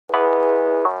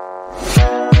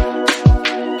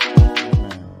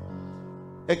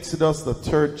Exodus, the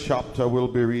 3rd chapter. We'll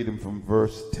be reading from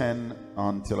verse 10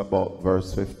 until about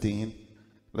verse 15.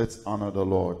 Let's honor the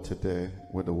Lord today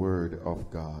with the word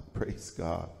of God. Praise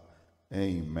God.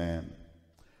 Amen.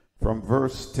 From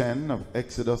verse 10 of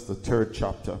Exodus, the 3rd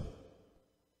chapter,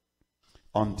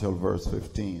 until verse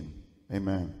 15.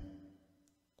 Amen.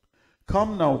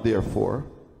 Come now, therefore,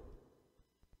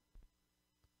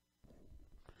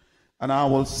 and I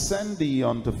will send thee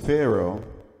unto Pharaoh,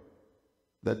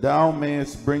 that thou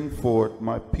mayest bring forth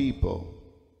my people,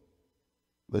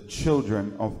 the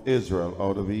children of Israel,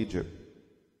 out of Egypt.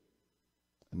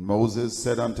 And Moses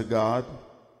said unto God,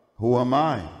 Who am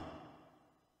I,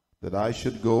 that I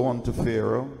should go unto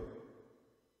Pharaoh,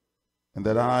 and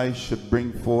that I should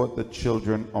bring forth the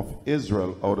children of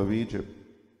Israel out of Egypt?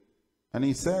 And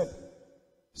he said,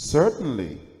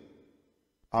 Certainly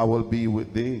I will be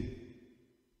with thee,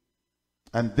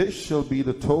 and this shall be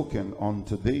the token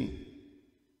unto thee,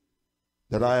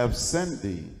 that I have sent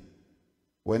thee.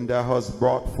 When thou hast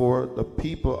brought forth the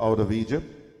people out of Egypt,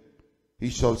 he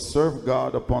shall serve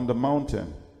God upon the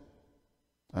mountain.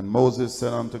 And Moses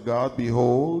said unto God,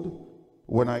 Behold,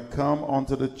 when I come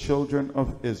unto the children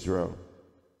of Israel,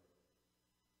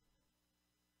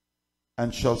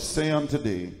 and shall say unto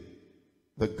thee,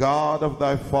 The God of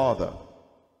thy father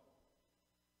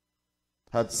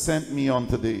hath sent me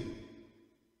unto thee.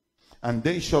 And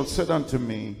they shall say unto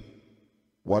me,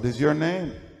 What is your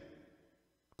name?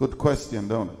 Good question,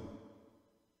 don't it?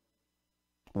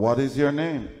 What is your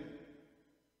name?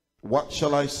 What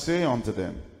shall I say unto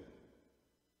them?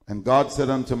 And God said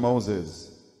unto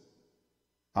Moses,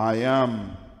 I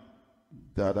am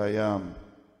that I am.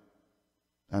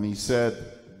 And he said,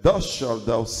 Thus shalt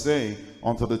thou say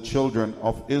unto the children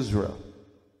of Israel,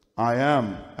 I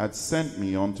am hath sent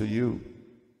me unto you.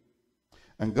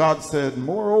 And God said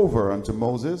moreover unto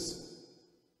Moses,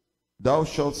 Thou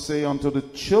shalt say unto the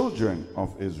children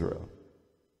of Israel,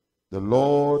 The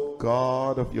Lord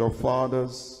God of your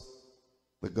fathers,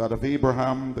 the God of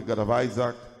Abraham, the God of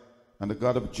Isaac, and the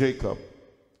God of Jacob,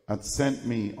 hath sent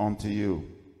me unto you.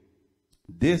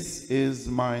 This is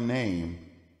my name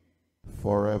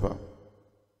forever,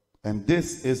 and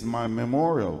this is my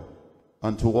memorial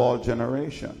unto all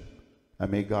generation. And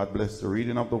may God bless the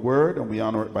reading of the word, and we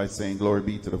honor it by saying, Glory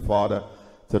be to the Father,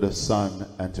 to the Son,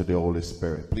 and to the Holy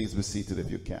Spirit. Please be seated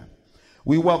if you can.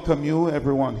 We welcome you,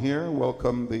 everyone here.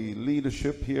 Welcome the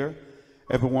leadership here.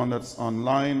 Everyone that's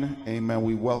online, amen.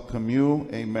 We welcome you,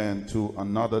 amen, to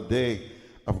another day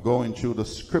of going through the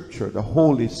scripture, the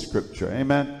Holy Scripture,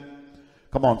 amen.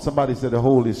 Come on, somebody say the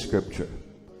Holy Scripture.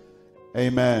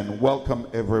 Amen. Welcome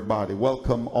everybody.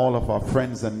 Welcome all of our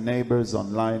friends and neighbors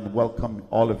online. Welcome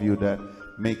all of you that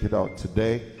make it out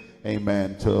today,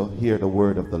 amen, to hear the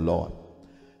word of the Lord.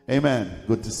 Amen.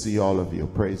 Good to see all of you.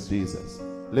 Praise Jesus.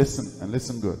 Listen, and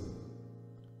listen good.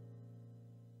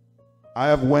 I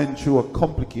have went through a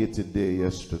complicated day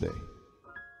yesterday.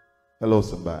 Hello,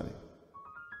 somebody.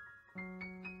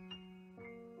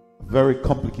 A very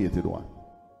complicated one.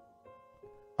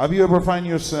 Have you ever find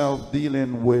yourself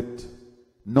dealing with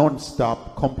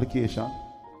non-stop complication?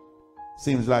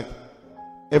 Seems like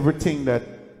everything that's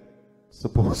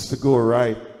supposed to go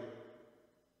right,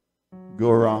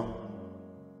 go wrong.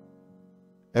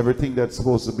 Everything that's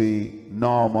supposed to be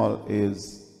normal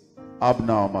is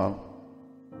abnormal.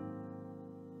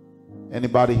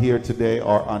 Anybody here today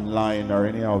or online or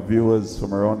any of our viewers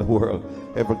from around the world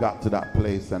ever got to that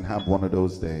place and have one of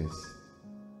those days?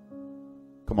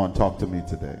 Come on, talk to me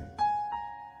today.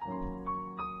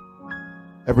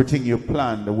 Everything you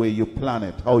plan, the way you plan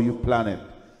it, how you plan it,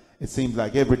 it seems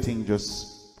like everything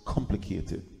just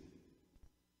complicated.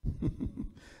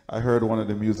 I heard one of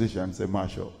the musicians say,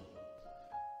 Marshall,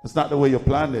 that's not the way you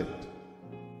planned it.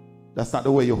 That's not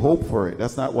the way you hope for it.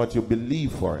 That's not what you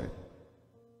believe for it.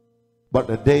 But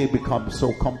the day becomes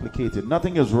so complicated.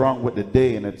 Nothing is wrong with the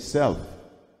day in itself,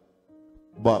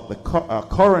 but the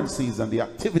occurrences and the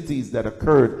activities that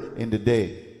occurred in the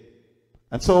day.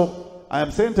 And so I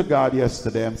am saying to God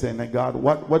yesterday, I'm saying, God,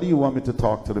 what do you want me to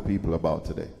talk to the people about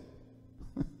today?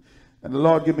 And the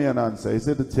Lord gave me an answer. He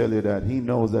said to tell you that he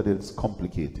knows that it's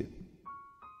complicated.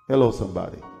 Hello,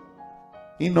 somebody.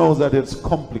 He knows that it's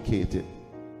complicated.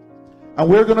 And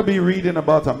we're going to be reading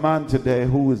about a man today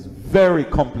who is very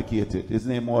complicated. His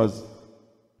name was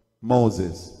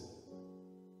Moses.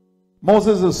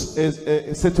 Moses'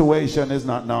 situation is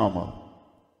not normal.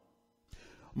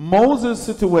 Moses'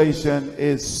 situation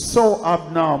is so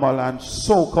abnormal and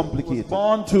so complicated. He was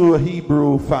born to a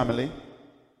Hebrew family.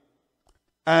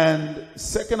 And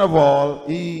second of all,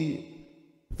 he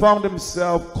found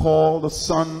himself called the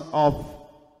son of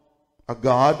a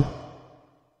God.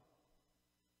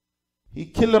 He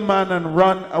killed a man and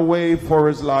ran away for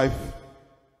his life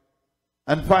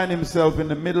and find himself in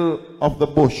the middle of the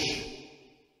bush.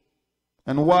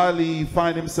 And while he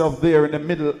find himself there in the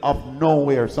middle of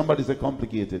nowhere, somebody say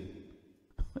complicated.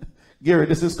 Gary,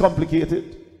 this is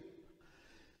complicated.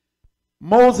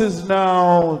 Moses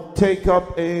now take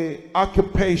up a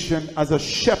occupation as a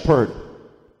shepherd.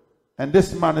 And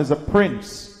this man is a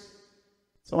prince.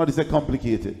 Somebody say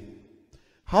complicated.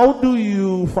 How do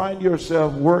you find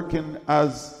yourself working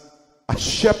as a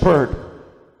shepherd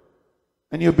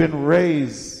and you've been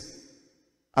raised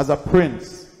as a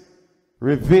prince,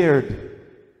 revered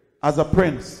as a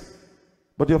prince,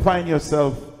 but you find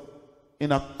yourself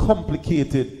in a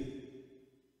complicated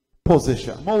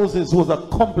position? Moses was a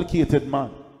complicated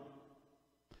man.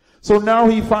 So now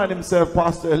he found himself,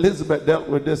 Pastor Elizabeth dealt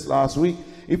with this last week,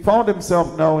 he found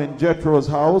himself now in Jethro's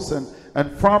house,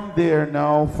 and from there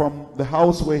now, from the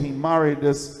house where he married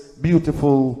this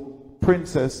beautiful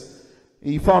princess,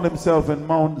 he found himself in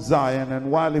Mount Zion. And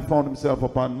while he found himself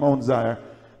upon Mount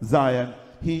Zion,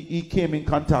 he came in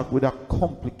contact with a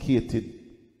complicated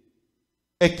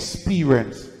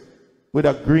experience with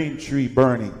a green tree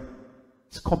burning.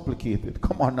 It's complicated.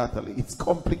 Come on, Natalie. It's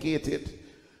complicated.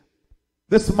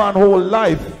 This man's whole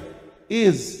life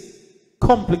is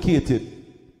complicated.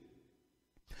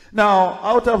 Now,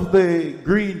 out of the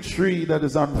green tree that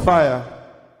is on fire,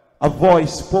 a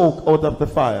voice spoke out of the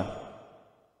fire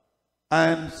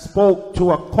and spoke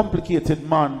to a complicated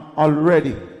man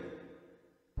already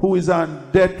who is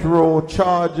on death row,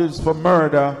 charges for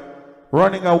murder,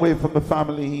 running away from the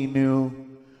family he knew,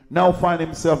 now find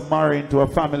himself marrying to a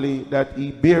family that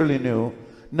he barely knew.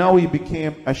 Now he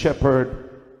became a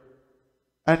shepherd,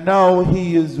 and now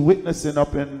he is witnessing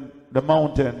up in the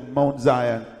mountain, Mount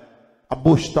Zion, a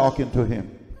bush talking to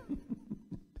him.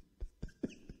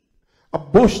 A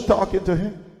bush talking to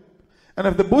him. And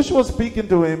if the bush was speaking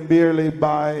to him barely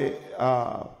by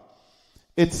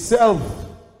itself,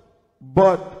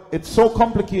 but it's so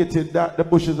complicated that the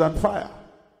bush is on fire.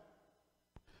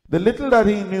 The little that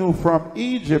he knew from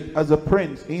Egypt as a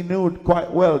prince, he knew quite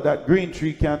well that green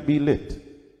tree can't be lit.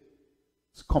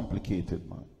 It's complicated,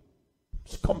 man.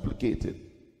 It's complicated.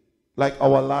 Like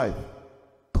our life.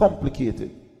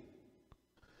 Complicated.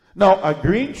 Now, a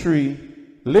green tree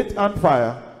lit on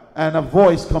fire and a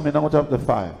voice coming out of the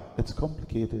fire. It's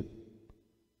complicated.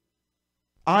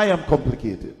 I am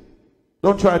complicated.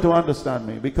 Don't try to understand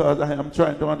me, because I am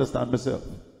trying to understand myself.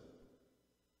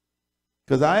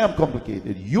 Because I am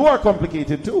complicated. You are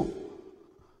complicated too.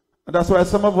 And that's why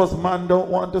some of us men don't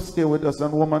want to stay with us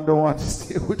and women don't want to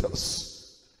stay with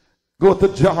us. Go to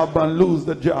job and lose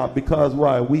the job. Because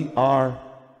why? We are.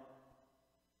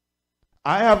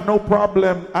 I have no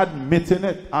problem admitting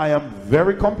it. I am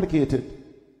very complicated.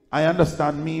 I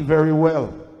understand me very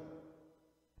well.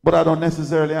 But I don't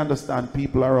necessarily understand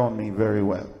people around me very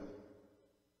well.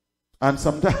 And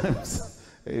sometimes,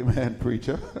 amen,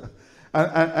 preacher.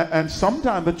 And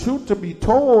sometimes, the truth to be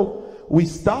told, we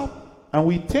stop and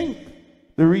we think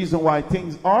the reason why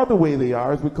things are the way they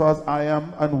are is because I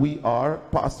am and we are,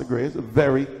 Pastor Grace,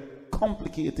 very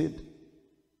complicated.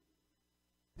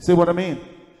 See what I mean?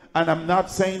 And I'm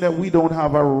not saying that we don't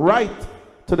have a right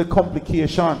to the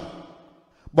complication.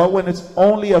 But when it's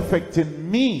only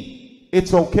affecting me,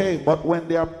 it's okay. But when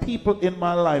there are people in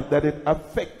my life that it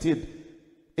affected,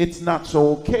 it's not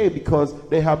so okay, because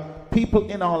they have people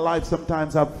in our life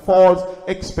sometimes have false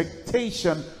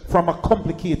expectation from a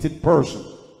complicated person.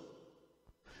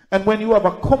 And when you have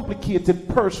a complicated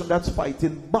person that's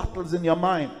fighting battles in your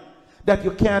mind that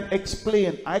you can't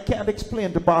explain. I can't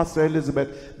explain to Pastor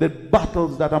Elizabeth the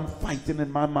battles that I'm fighting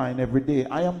in my mind every day.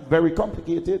 I am very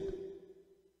complicated.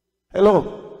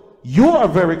 Hello. You are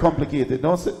very complicated.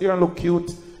 Don't sit there and look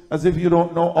cute as if you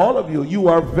don't know. All of you, you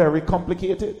are very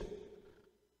complicated.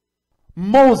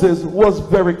 Moses was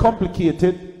very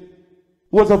complicated,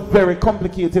 was a very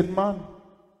complicated man.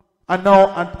 And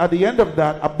now at the end of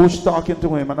that, a bush talking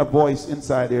to him and a voice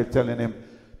inside there telling him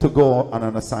to go on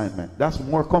an assignment. That's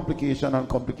more complication and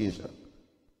complication.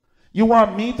 You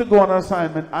want me to go on an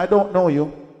assignment? I don't know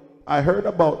you. I heard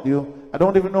about you. I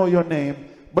don't even know your name,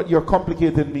 but you're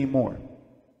complicating me more.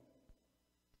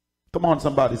 Come on,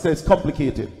 somebody. Say it's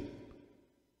complicated.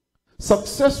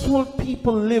 Successful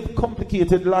people live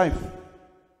complicated life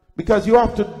because you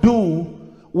have to do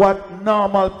what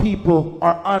normal people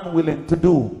are unwilling to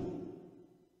do.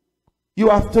 You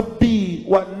have to be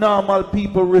what normal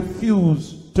people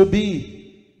refuse to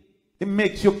be. It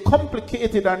makes you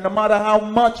complicated, and no matter how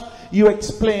much you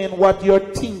explain what you're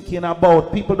thinking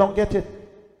about, people don't get it.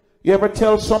 You ever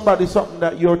tell somebody something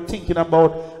that you're thinking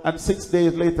about, and 6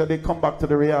 days later they come back to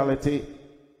the reality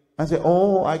and say,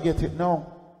 oh, I get it. No.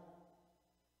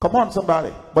 Come on,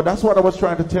 somebody. But that's what I was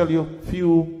trying to tell you a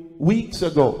few weeks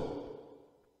ago.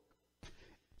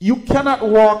 You cannot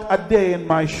walk a day in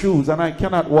my shoes, and I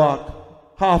cannot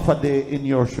walk half a day in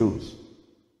your shoes.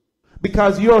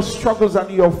 Because your struggles and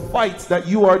your fights that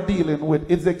you are dealing with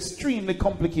is extremely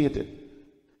complicated.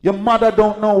 Your mother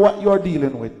don't know what you're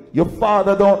dealing with. Your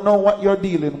father don't know what you're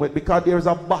dealing with, because there's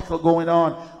a battle going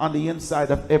on the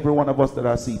inside of every one of us that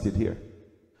are seated here.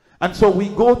 And so we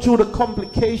go through the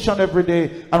complication every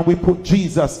day and we put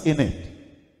Jesus in it.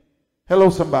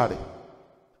 Hello, somebody.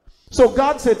 So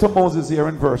God said to Moses here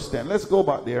in verse 10, let's go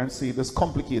back there and see this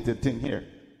complicated thing here.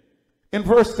 In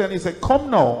verse 10, he said,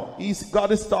 come now.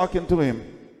 God is talking to him.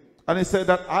 And he said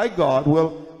that I, God,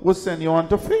 will send you on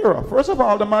to Pharaoh. First of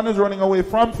all, the man is running away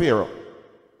from Pharaoh.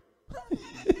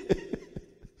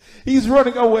 He's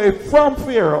running away from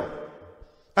Pharaoh.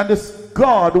 And this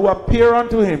God who appeared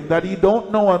unto him that he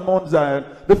don't know on Mount Zion,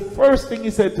 the first thing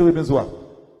he said to him is what?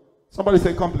 Somebody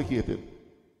say complicated.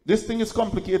 This thing is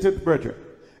complicated, brethren.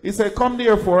 He said, come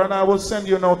therefore, and I will send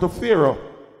you now to Pharaoh,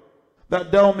 that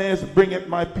thou mayest bring it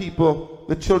my people,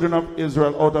 the children of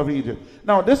Israel, out of Egypt.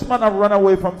 Now, this man have run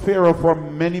away from Pharaoh for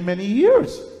many, many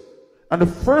years. And the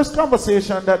first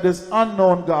conversation that this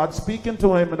unknown God speaking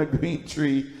to him in a green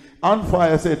tree on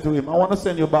fire said to him, I want to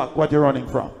send you back what you're running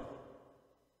from.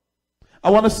 I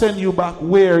want to send you back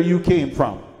where you came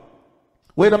from.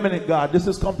 Wait a minute, God, this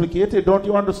is complicated. Don't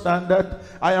you understand that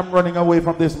I am running away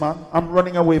from this man? I'm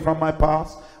running away from my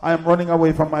past. I am running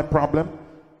away from my problem.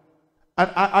 And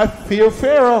I fear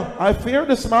Pharaoh. I fear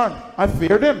this man. I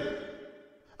feared him.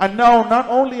 And now not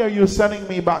only are you sending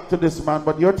me back to this man,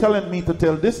 but you're telling me to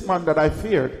tell this man that I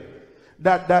feared,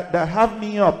 that have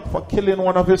me up for killing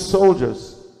one of his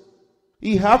soldiers.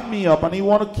 He have me up and he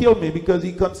want to kill me because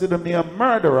he consider me a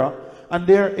murderer, and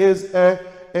there is a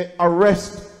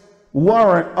arrest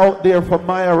warrant out there for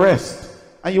my arrest.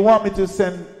 And you want me to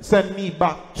send me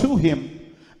back to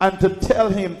him and to tell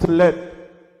him to let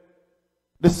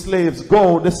the slaves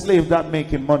go, the slaves that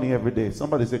making money every day.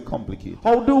 Somebody say complicated.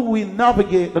 How do we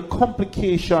navigate the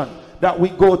complication that we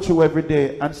go through every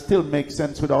day and still make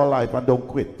sense with our life and don't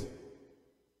quit?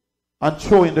 And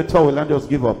throw in the towel and just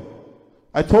give up.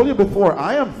 I told you before,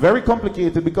 I am very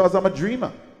complicated because I'm a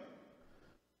dreamer.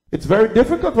 It's very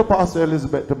difficult for Pastor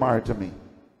Elizabeth to marry to me.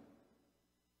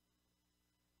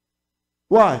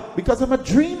 Why? Because I'm a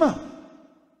dreamer.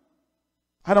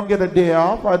 I don't get a day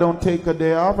off. I don't take a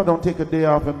day off. I don't take a day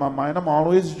off in my mind. I'm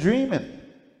always dreaming.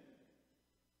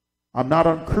 I'm not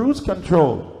on cruise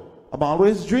control. I'm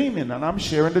always dreaming, and I'm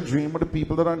sharing the dream with the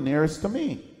people that are nearest to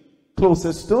me,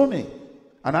 closest to me.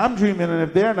 And I'm dreaming, and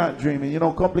if they're not dreaming, you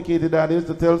know how complicated that is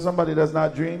to tell somebody that's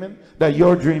not dreaming that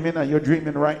you're dreaming, and you're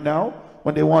dreaming right now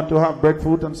when they want to have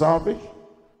breadfruit and saltfish.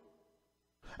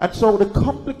 And so the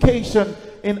complication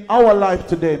in our life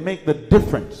today make the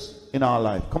difference in our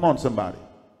life. Come on, somebody.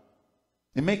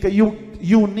 It make a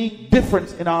unique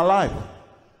difference in our life.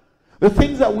 The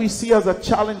things that we see as a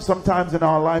challenge sometimes in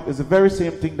our life is the very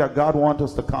same thing that God wants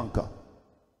us to conquer.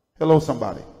 Hello,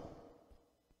 somebody.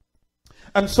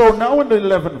 And so now in the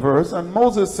 11th verse, and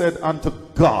Moses said unto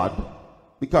God,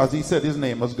 because he said his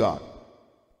name was God.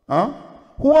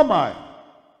 Who am I?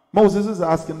 Moses is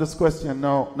asking this question.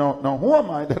 No, who am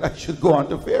I that I should go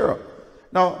unto Pharaoh?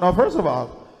 Now, first of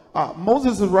all,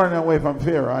 Moses is running away from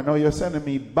Pharaoh. I know you're sending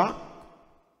me back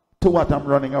to what I'm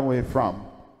running away from.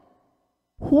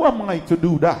 Who am I to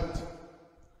do that?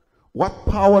 What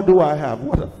power do I have?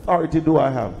 What authority do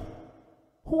I have?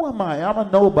 Who am I? I'm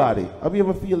a nobody. Have you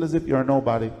ever feel as if you're a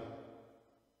nobody?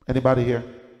 Anybody here?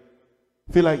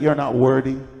 Feel like you're not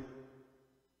worthy?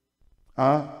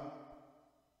 And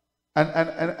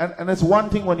it's one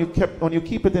thing when you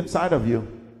keep it inside of you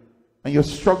and you're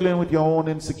struggling with your own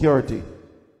insecurity.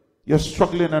 You're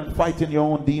struggling and fighting your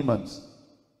own demons.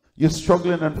 You're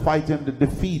struggling and fighting the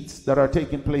defeats that are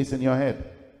taking place in your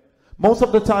head. Most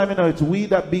of the time, it's we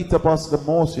that beat up us the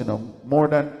most, more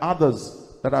than others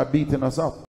that are beating us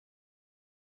up.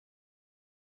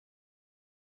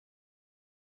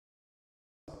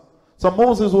 So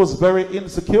Moses was very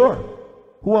insecure.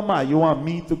 Who am I? You want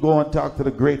me to go and talk to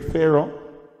the great Pharaoh?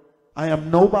 I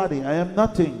am nobody. I am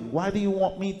nothing. Why do you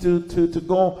want me to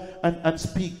go and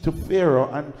speak to Pharaoh?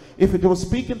 And if it was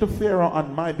speaking to Pharaoh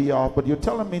on my behalf, but you're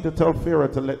telling me to tell Pharaoh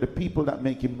to let the people that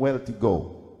make him wealthy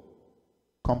go.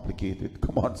 Complicated.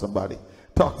 Come on, somebody.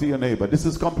 Talk to your neighbor. This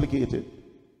is complicated.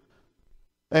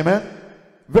 Amen?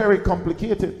 Very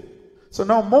complicated. So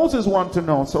now Moses wants to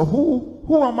know, so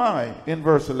who am I in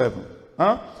verse 11?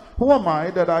 Who am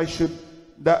I that I should,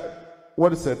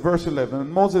 what it said, verse 11,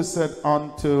 and Moses said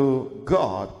unto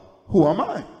God, who am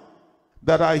I?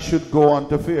 that I should go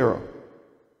unto Pharaoh,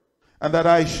 and that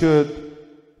I should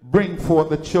bring forth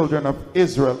the children of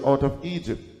Israel out of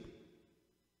Egypt.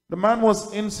 The man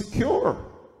was insecure.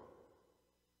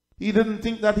 He didn't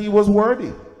think that he was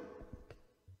worthy.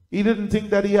 He didn't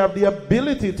think that he had the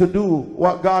ability to do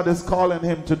what God is calling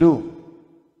him to do.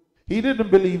 He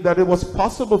didn't believe that it was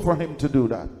possible for him to do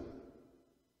that.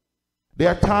 There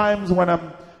are times when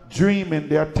I'm dreaming,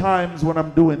 there are times when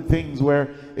I'm doing things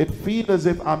where it feels as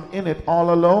if I'm in it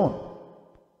all alone.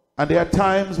 And there are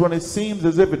times when it seems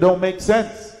as if it don't make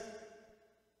sense.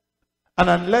 And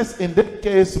unless in this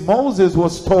case Moses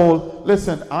was told,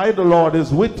 listen, I the Lord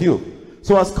is with you.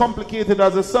 So as complicated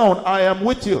as it sounds, I am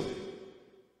with you.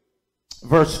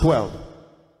 Verse 12.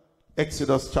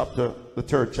 Exodus chapter, the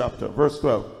 3rd chapter, verse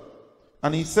 12.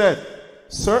 And he said,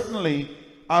 certainly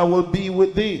I will be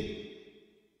with thee,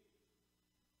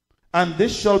 and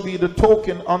this shall be the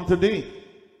token unto thee,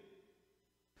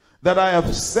 that I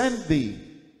have sent thee,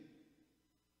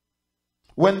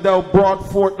 when thou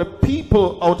brought forth the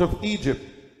people out of Egypt,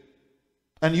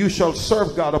 and you shall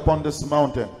serve God upon this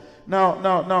mountain.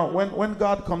 Now, when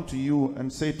God come to you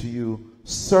and say to you,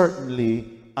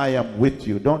 certainly I am with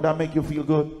you, don't that make you feel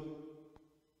good?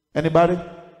 Anybody?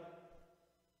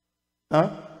 Huh?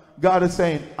 God is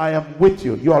saying, I am with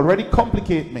you. You already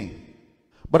complicate me.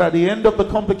 But at the end of the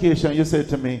complication, you say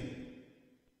to me,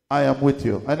 I am with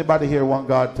you. Anybody here want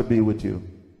God to be with you?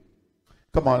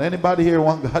 Come on, anybody here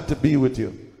want God to be with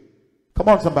you? Come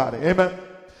on, somebody. Amen.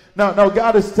 Now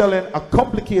God is telling a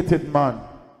complicated man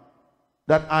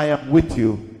that I am with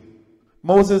you.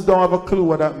 Moses don't have a clue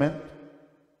what that meant.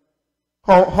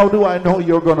 How do I know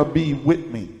you're going to be with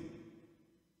me?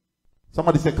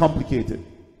 Somebody say complicated.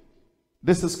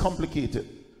 This is complicated.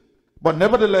 But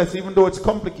nevertheless, even though it's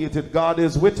complicated, God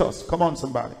is with us. Come on,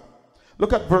 somebody.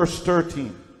 Look at verse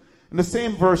 13. In the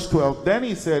same verse 12, then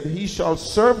he said, he shall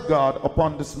serve God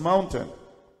upon this mountain.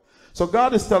 So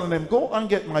God is telling him, go and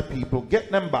get my people,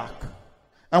 get them back.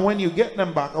 And when you get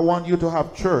them back, I want you to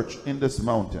have church in this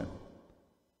mountain.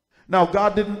 Now,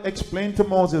 God didn't explain to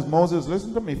Moses, Moses,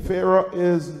 listen to me, Pharaoh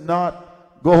is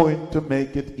not going to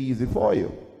make it easy for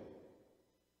you.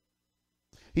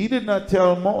 He did not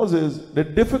tell Moses the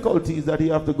difficulties that he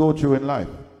have to go through in life.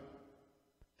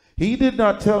 He did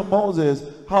not tell Moses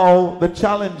how the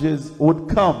challenges would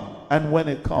come and when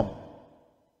it come.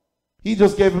 He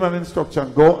just gave him an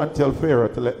instruction, go and tell Pharaoh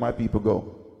to let my people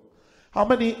go. How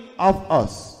many of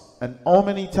us and how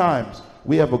many times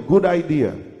we have a good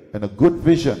idea and a good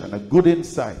vision and a good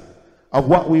insight of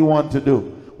what we want to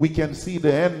do? We can see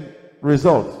the end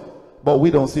result, but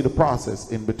we don't see the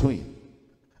process in between.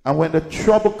 And when the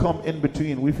trouble come in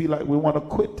between, we feel like we want to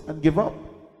quit and give up.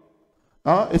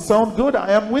 It sounds good.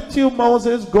 I am with you,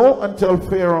 Moses. Go and tell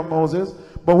Pharaoh, Moses.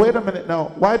 But wait a minute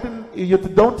now. Why didn't you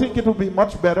don't think it would be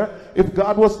much better if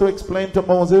God was to explain to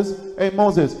Moses, hey,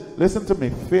 Moses, listen to me.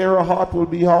 Pharaoh's heart will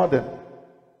be hardened.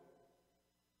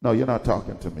 No, you're not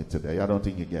talking to me today. I don't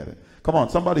think you get it. Come on,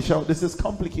 somebody shout, this is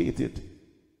complicated.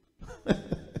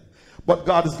 But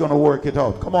God is going to work it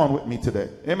out. Come on with me today.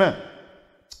 Amen.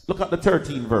 Look at the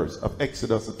 13th verse of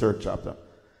Exodus, the 3rd chapter.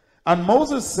 And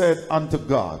Moses said unto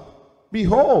God,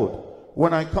 behold,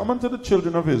 when I come unto the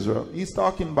children of Israel, he's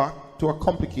talking back to a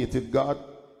complicated God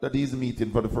that he's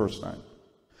meeting for the first time.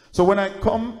 So when I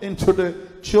come into the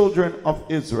children of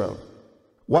Israel,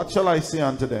 what shall I say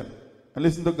unto them? And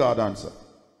listen to God's answer.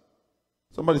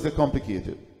 Somebody say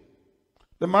complicated.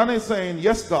 The man is saying,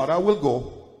 yes, God, I will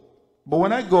go. But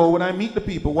when I go, when I meet the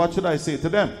people, what should I say to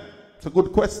them? It's a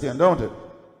good question, don't it?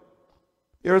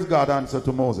 Here's God's answer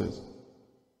to Moses.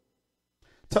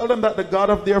 Tell them that the God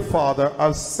of their father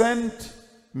has sent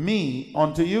me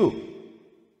unto you,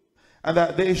 and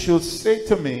that they should say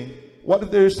to me, what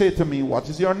did they say to me? What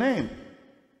is your name?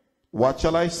 What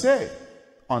shall I say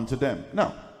unto them?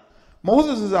 Now,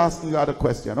 Moses is asking God a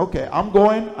question. Okay, I'm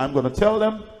going to tell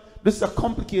them. This is a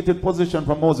complicated position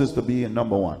for Moses to be in,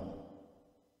 number one.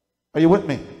 Are you with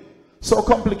me? So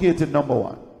complicated, number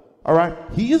one. All right,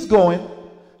 he is going.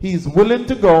 He's willing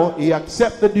to go. He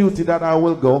accepts the duty that I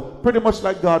will go. Pretty much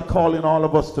like God calling all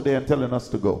of us today and telling us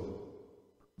to go.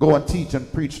 Go and teach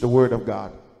and preach the word of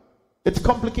God. It's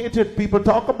complicated. People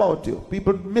talk about you.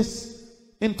 People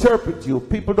misinterpret you.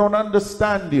 People don't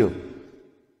understand you.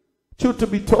 Truth to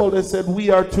be told, they said, we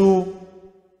are too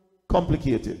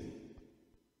complicated.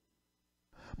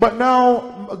 But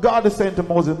now God is saying to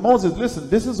Moses, Moses, listen,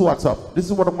 this is what's up. This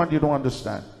is what I want you to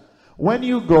understand. When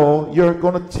you go, you're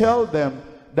going to tell them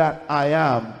that I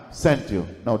am sent you.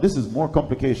 Now, this is more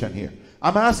complication here.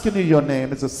 I'm asking you your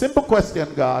name. It's a simple question,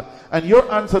 God. And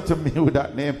your answer to me with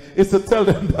that name is to tell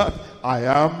them that I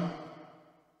am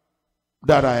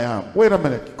that I am. Wait a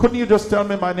minute. Couldn't you just tell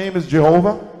me my name is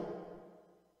Jehovah?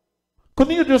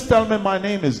 Couldn't you just tell me my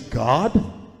name is God?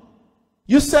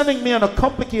 You're sending me on a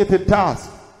complicated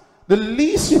task. The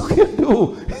least you can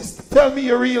do is tell me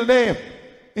your real name.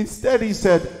 Instead, he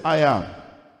said, I am.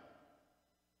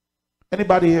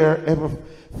 Anybody here ever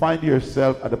find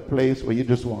yourself at a place where you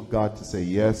just want God to say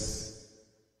yes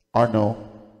or no?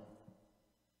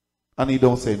 And he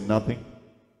don't say nothing?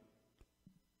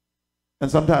 And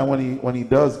sometimes when he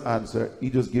does answer, he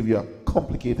just give you a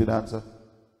complicated answer.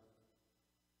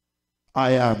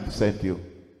 I am sent you.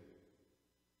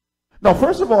 Now,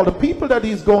 first of all, the people that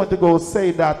he's going to go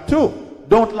say that to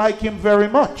don't like him very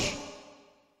much.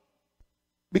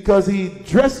 Because he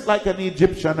dressed like an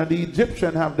Egyptian, and the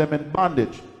Egyptian have them in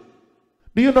bondage.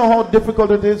 Do you know how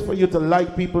difficult it is for you to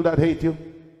like people that hate you?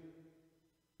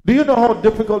 Do you know how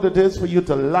difficult it is for you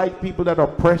to like people that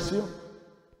oppress you?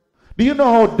 Do you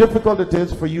know how difficult it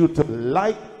is for you to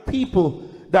like people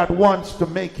that wants to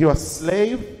make you a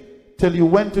slave, tell you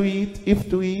when to eat, if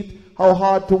to eat, how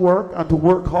hard to work, and to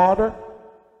work harder?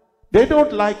 They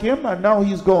don't like him, and now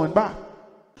he's going back.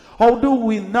 How do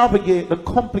we navigate the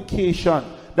complication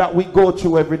that we go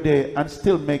through every day and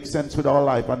still make sense with our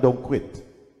life and don't quit?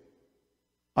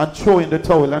 And throw in the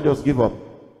towel and just give up.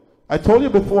 I told you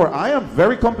before, I am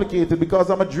very complicated because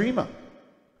I'm a dreamer.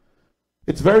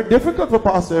 It's very difficult for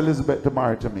Pastor Elizabeth to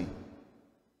marry to me.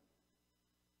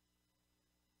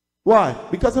 Why?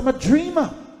 Because I'm a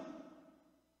dreamer.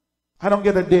 I don't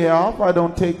get a day off. I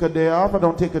don't take a day off. I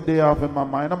don't take a day off in my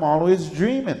mind. I'm always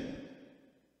dreaming.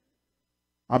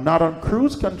 I'm not on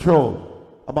cruise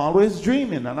control. I'm always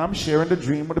dreaming, and I'm sharing the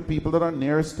dream with the people that are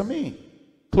nearest to me,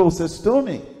 closest to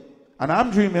me. And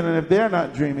I'm dreaming, and if they're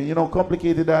not dreaming, you know how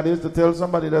complicated that is to tell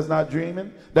somebody that's not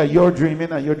dreaming that you're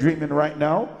dreaming, and you're dreaming right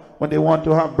now when they want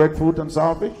to have breadfruit and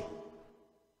saltfish.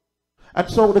 And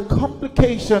so the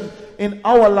complication in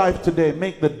our life today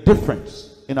make the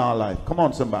difference in our life. Come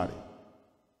on, somebody.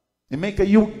 It make a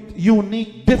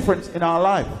unique difference in our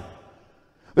life.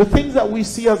 The things that we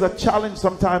see as a challenge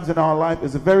sometimes in our life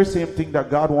is the very same thing that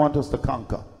God wants us to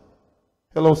conquer.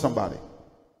 Hello, somebody.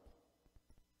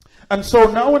 And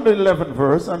so now in the 11th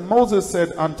verse, and Moses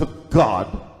said unto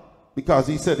God, because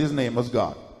he said his name was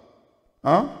God.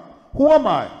 Who am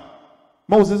I?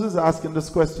 Moses is asking this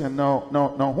question. No,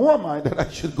 who am I that I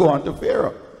should go unto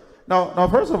Pharaoh? Now,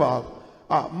 first of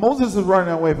all, Moses is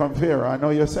running away from Pharaoh. I know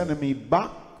you're sending me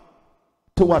back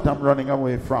to what I'm running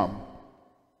away from.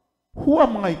 Who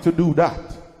am I to do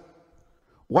that?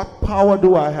 What power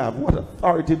do I have? What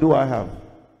authority do I have?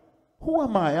 Who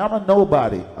am I? I'm a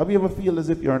nobody. Have you ever feel as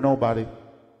if you're a nobody?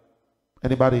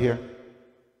 Anybody here?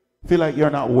 Feel like you're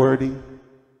not worthy?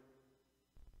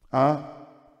 And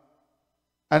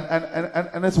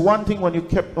it's one thing when you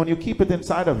keep it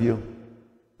inside of you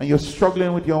and you're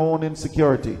struggling with your own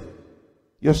insecurity.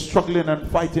 You're struggling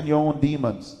and fighting your own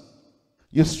demons.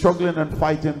 You're struggling and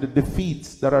fighting the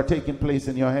defeats that are taking place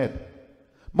in your head.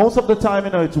 Most of the time,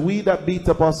 it's we that beat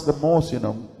up us the most,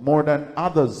 more than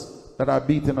others that are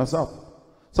beating us up.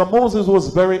 So Moses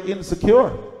was very insecure.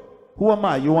 Who am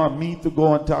I? You want me to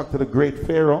go and talk to the great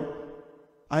Pharaoh?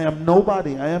 I am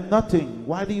nobody. I am nothing.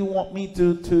 Why do you want me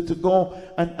to go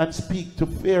and speak to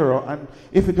Pharaoh? And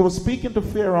if it was speaking to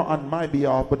Pharaoh on my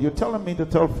behalf, but you're telling me to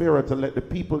tell Pharaoh to let the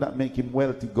people that make him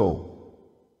wealthy go.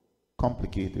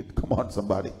 Complicated. Come on,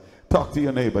 somebody. Talk to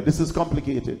your neighbor. This is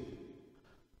complicated.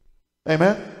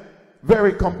 Amen?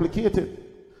 Very complicated.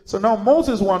 So now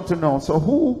Moses wants to know, so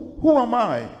who am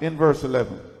I in verse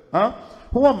 11?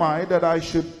 Who am I that I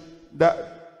should,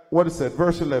 what it said,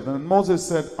 verse 11, and Moses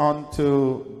said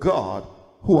unto God,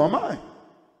 who am I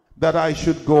that I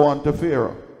should go unto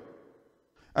Pharaoh,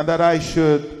 and that I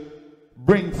should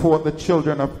bring forth the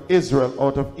children of Israel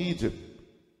out of Egypt?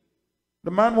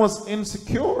 The man was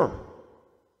insecure.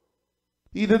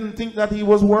 He didn't think that he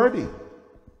was worthy.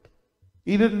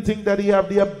 He didn't think that he had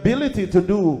the ability to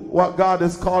do what God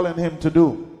is calling him to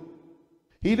do.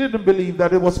 He didn't believe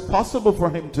that it was possible for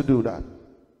him to do that.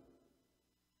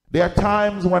 There are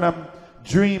times when I'm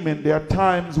dreaming, there are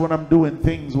times when I'm doing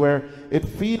things where it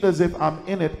feels as if I'm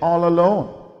in it all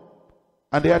alone.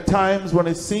 And there are times when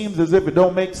it seems as if it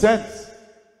don't make sense.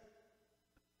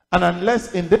 And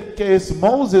unless in this case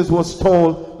Moses was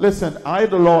told, listen, I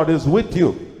the Lord is with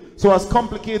you. So as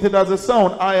complicated as it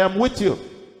sounds, I am with you.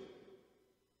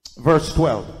 Verse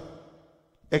 12.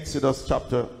 Exodus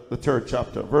chapter, the 3rd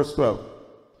chapter, verse 12.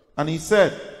 And he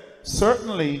said,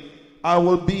 certainly I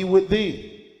will be with thee.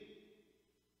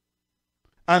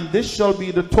 And this shall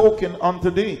be the token unto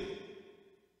thee,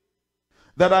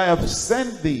 that I have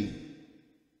sent thee,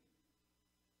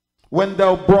 when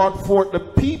thou brought forth the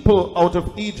people out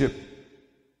of Egypt.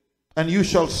 and you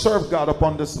shall serve God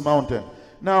upon this mountain.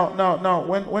 Now,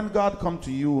 when God come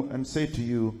to you and say to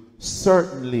you,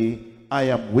 certainly I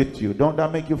am with you, don't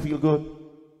that make you feel good?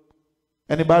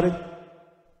 Anybody?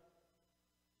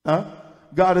 Huh?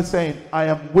 God is saying, I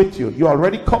am with you. You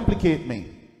already complicate me.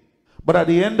 But at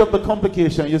the end of the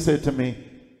complication, you say to me,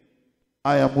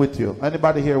 I am with you.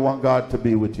 Anybody here want God to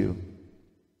be with you?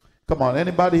 Come on,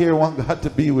 anybody here want God to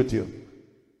be with you?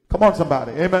 Come on,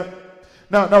 somebody. Amen.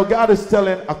 Now God is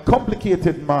telling a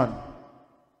complicated man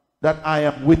that I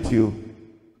am with you.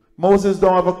 Moses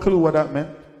don't have a clue what that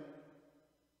meant.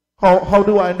 How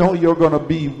do I know you're going to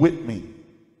be with me?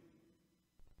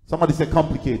 Somebody say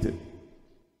complicated.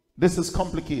 This is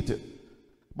complicated.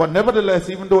 But nevertheless,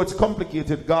 even though it's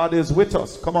complicated, God is with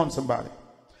us. Come on, somebody.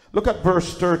 Look at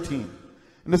verse 13.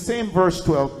 In the same verse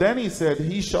 12, then he said,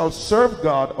 he shall serve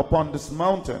God upon this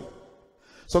mountain.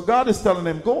 So God is telling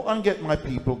him, go and get my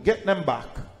people, get them back.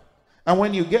 And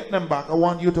when you get them back, I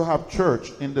want you to have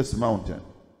church in this mountain.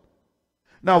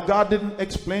 Now, God didn't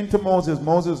explain to Moses,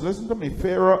 listen to me,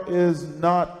 Pharaoh is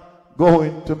not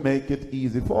going to make it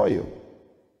easy for you.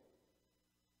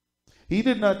 He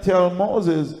did not tell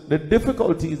Moses the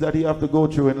difficulties that he have to go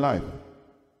through in life.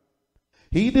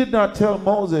 He did not tell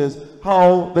Moses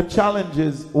how the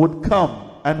challenges would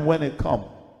come and when it come.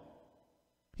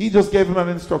 He just gave him an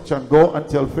instruction, go and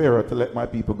tell Pharaoh to let my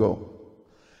people go.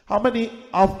 How many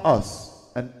of us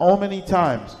and how many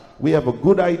times we have a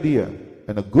good idea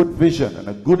and a good vision and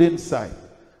a good insight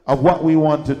of what we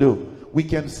want to do? We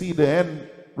can see the end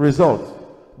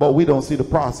result, but we don't see the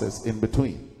process in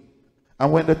between.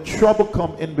 And when the trouble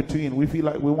come in between, we feel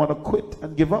like we want to quit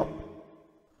and give up.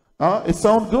 It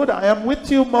sounds good. I am with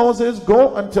you, Moses.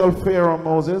 Go and tell Pharaoh,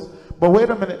 Moses. But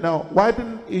wait a minute now. Why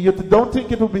didn't you don't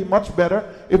think it would be much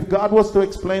better if God was to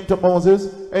explain to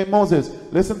Moses, hey, Moses,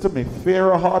 listen to me.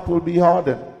 Pharaoh's heart will be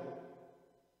hardened.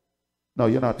 No,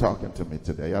 you're not talking to me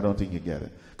today. I don't think you get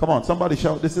it. Come on, somebody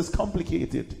shout, this is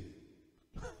complicated.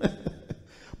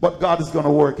 But God is going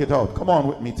to work it out. Come on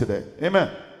with me today.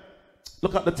 Amen.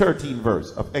 Look at the 13th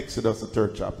verse of Exodus, the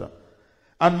 3rd chapter.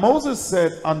 And Moses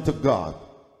said unto God,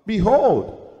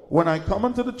 behold, when I come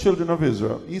unto the children of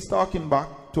Israel, he's talking back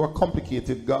to a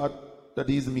complicated God that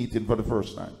he's meeting for the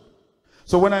first time.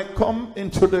 So when I come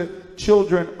into the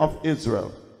children of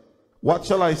Israel, what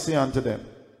shall I say unto them?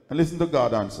 And listen to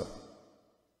God's answer.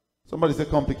 Somebody say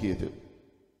complicated.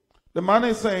 The man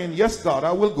is saying, yes, God,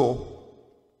 I will go.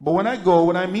 But when I go,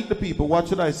 when I meet the people, what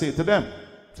should I say to them?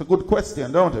 It's a good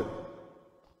question, don't it?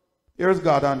 Here's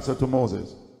God's answer to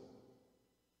Moses.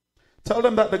 Tell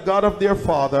them that the God of their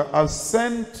father has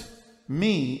sent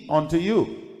me unto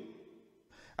you.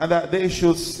 And that they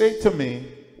should say to me,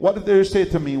 what did they say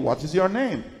to me? What is your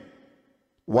name?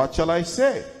 What shall I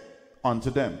say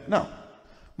unto them? Now,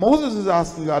 Moses is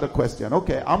asking God a question.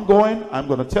 Okay, I'm going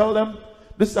to tell them.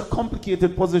 This is a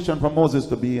complicated position for Moses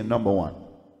to be in, number one.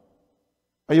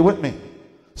 Are you with me?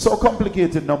 So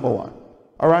complicated, number one.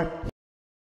 All right?